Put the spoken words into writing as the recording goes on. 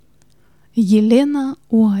Елена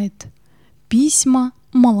Уайт. Письма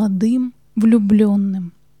молодым,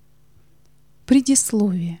 влюбленным.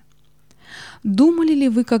 Предисловие. Думали ли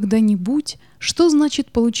вы когда-нибудь, что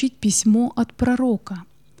значит получить письмо от пророка?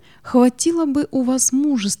 Хватило бы у вас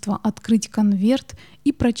мужества открыть конверт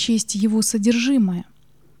и прочесть его содержимое.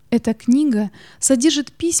 Эта книга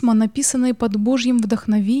содержит письма, написанные под Божьим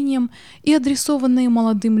вдохновением и адресованные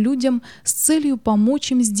молодым людям с целью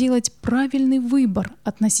помочь им сделать правильный выбор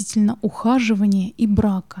относительно ухаживания и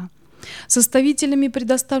брака. Составителями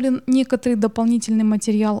предоставлен некоторый дополнительный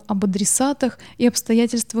материал об адресатах и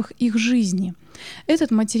обстоятельствах их жизни.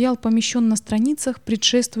 Этот материал помещен на страницах,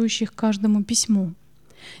 предшествующих каждому письму.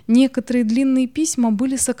 Некоторые длинные письма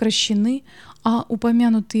были сокращены, а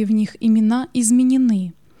упомянутые в них имена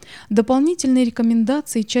изменены. Дополнительные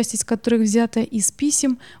рекомендации, часть из которых взята из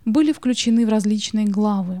писем, были включены в различные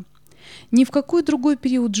главы. Ни в какой другой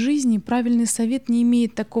период жизни правильный совет не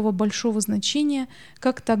имеет такого большого значения,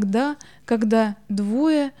 как тогда, когда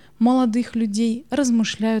двое молодых людей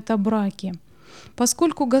размышляют о браке.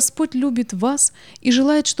 Поскольку Господь любит вас и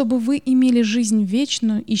желает, чтобы вы имели жизнь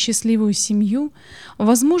вечную и счастливую семью,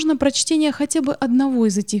 возможно, прочтение хотя бы одного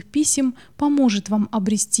из этих писем поможет вам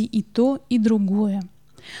обрести и то, и другое.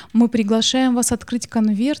 Мы приглашаем вас открыть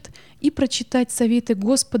конверт и прочитать советы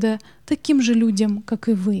Господа таким же людям, как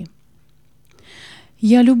и вы.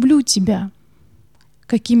 «Я люблю тебя».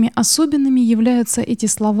 Какими особенными являются эти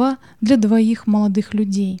слова для двоих молодых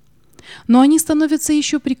людей. Но они становятся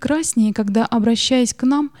еще прекраснее, когда, обращаясь к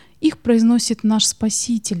нам, их произносит наш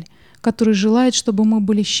Спаситель, который желает, чтобы мы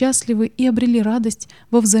были счастливы и обрели радость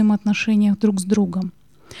во взаимоотношениях друг с другом.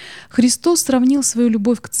 Христос сравнил свою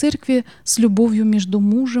любовь к церкви с любовью между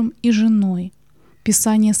мужем и женой.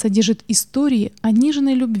 Писание содержит истории о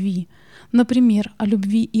нежной любви, например, о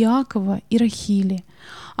любви Иакова и Рахили,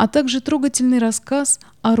 а также трогательный рассказ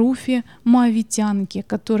о Руфе Моавитянке,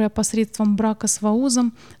 которая посредством брака с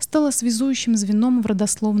Ваозом стала связующим звеном в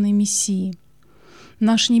родословной Мессии.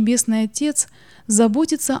 Наш Небесный Отец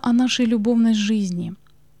заботится о нашей любовной жизни.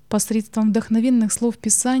 Посредством вдохновенных слов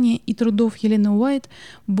Писания и трудов Елены Уайт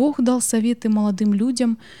Бог дал советы молодым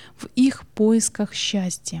людям в их поисках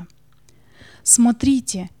счастья.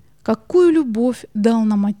 «Смотрите, какую любовь дал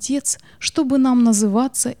нам Отец, чтобы нам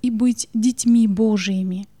называться и быть детьми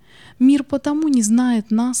Божиими. Мир потому не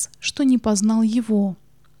знает нас, что не познал Его.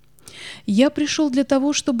 Я пришел для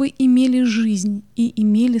того, чтобы имели жизнь и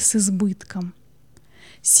имели с избытком.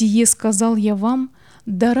 Сие сказал я вам,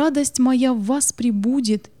 да радость моя в вас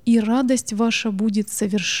пребудет, и радость ваша будет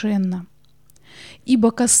совершенна. Ибо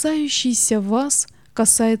касающийся вас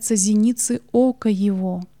касается зеницы ока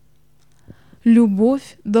его.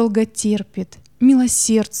 Любовь долготерпит,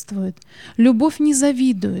 милосердствует, любовь не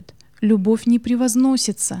завидует, любовь не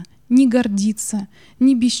превозносится, не гордится,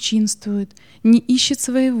 не бесчинствует, не ищет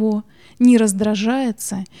своего, не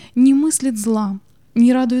раздражается, не мыслит зла,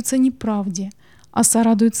 не радуется неправде, а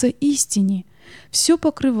сорадуется истине, все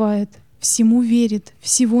покрывает, всему верит,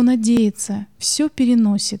 всего надеется, все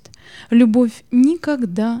переносит. Любовь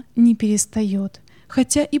никогда не перестает,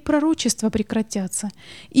 хотя и пророчества прекратятся,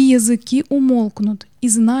 и языки умолкнут, и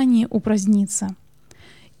знание упразднится.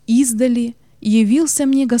 Издали явился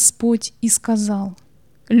мне Господь и сказал: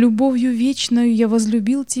 «Любовью вечною я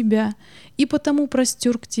возлюбил тебя, и потому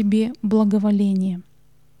простер к тебе благоволение.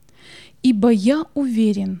 Ибо я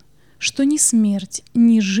уверен, что ни смерть,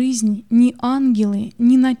 ни жизнь, ни ангелы,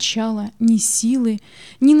 ни начало, ни силы,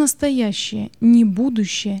 ни настоящее, ни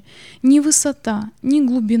будущее, ни высота, ни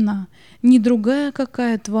глубина, ни другая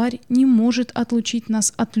какая тварь не может отлучить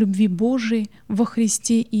нас от любви Божией во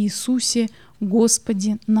Христе Иисусе,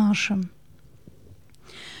 Господе нашим».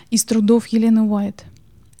 Из трудов Елены Уайт.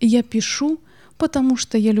 «Я пишу, потому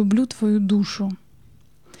что я люблю твою душу».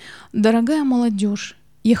 Дорогая молодежь,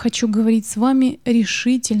 я хочу говорить с вами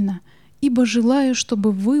решительно, ибо желаю,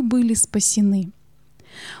 чтобы вы были спасены.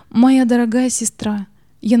 Моя дорогая сестра,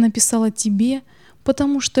 я написала тебе,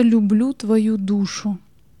 потому что люблю твою душу.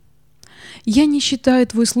 Я не считаю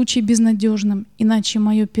твой случай безнадежным, иначе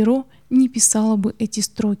мое перо не писало бы эти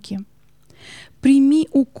строки. Прими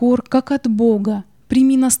укор как от Бога,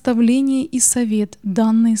 прими наставление и совет,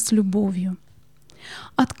 данные с любовью.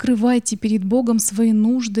 Открывайте перед Богом свои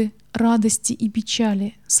нужды, радости и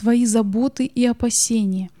печали, свои заботы и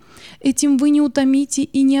опасения. Этим вы не утомите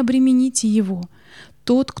и не обремените Его.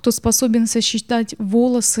 Тот, кто способен сосчитать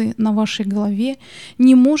волосы на вашей голове,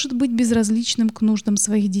 не может быть безразличным к нуждам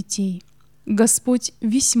своих детей. Господь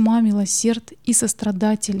весьма милосерд и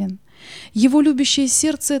сострадателен. Его любящее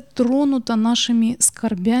сердце тронуто нашими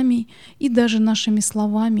скорбями и даже нашими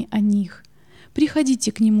словами о них.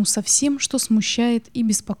 приходите к Нему со всем, что смущает и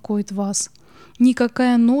беспокоит вас.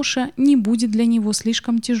 Никакая ноша не будет для Него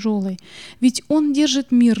слишком тяжелой, ведь Он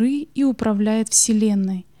держит миры и управляет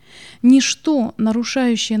Вселенной. Ничто,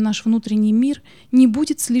 нарушающее наш внутренний мир, не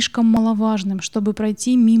будет слишком маловажным, чтобы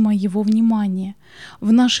пройти мимо его внимания.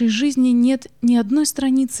 В нашей жизни нет ни одной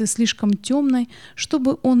страницы слишком темной,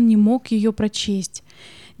 чтобы он не мог ее прочесть.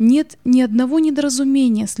 Нет ни одного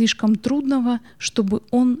недоразумения слишком трудного, чтобы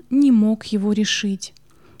он не мог его решить.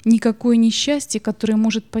 Никакое несчастье, которое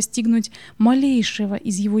может постигнуть малейшего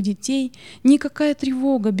из его детей, никакая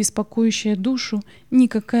тревога, беспокоящая душу,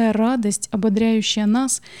 никакая радость, ободряющая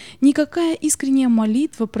нас, никакая искренняя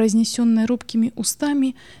молитва, произнесенная робкими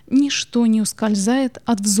устами, ничто не ускользает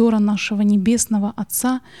от взора нашего Небесного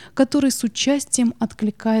Отца, который с участием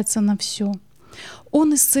откликается на все.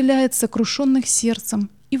 Он исцеляет сокрушенных сердцем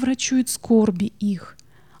и врачует скорби их.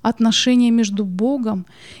 Отношения между Богом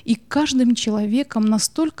и каждым человеком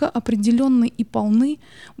настолько определенны и полны,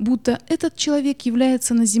 будто этот человек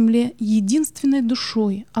является на земле единственной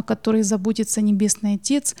душой, о которой заботится Небесный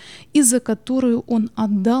Отец и за которую Он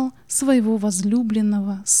отдал своего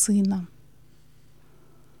возлюбленного Сына.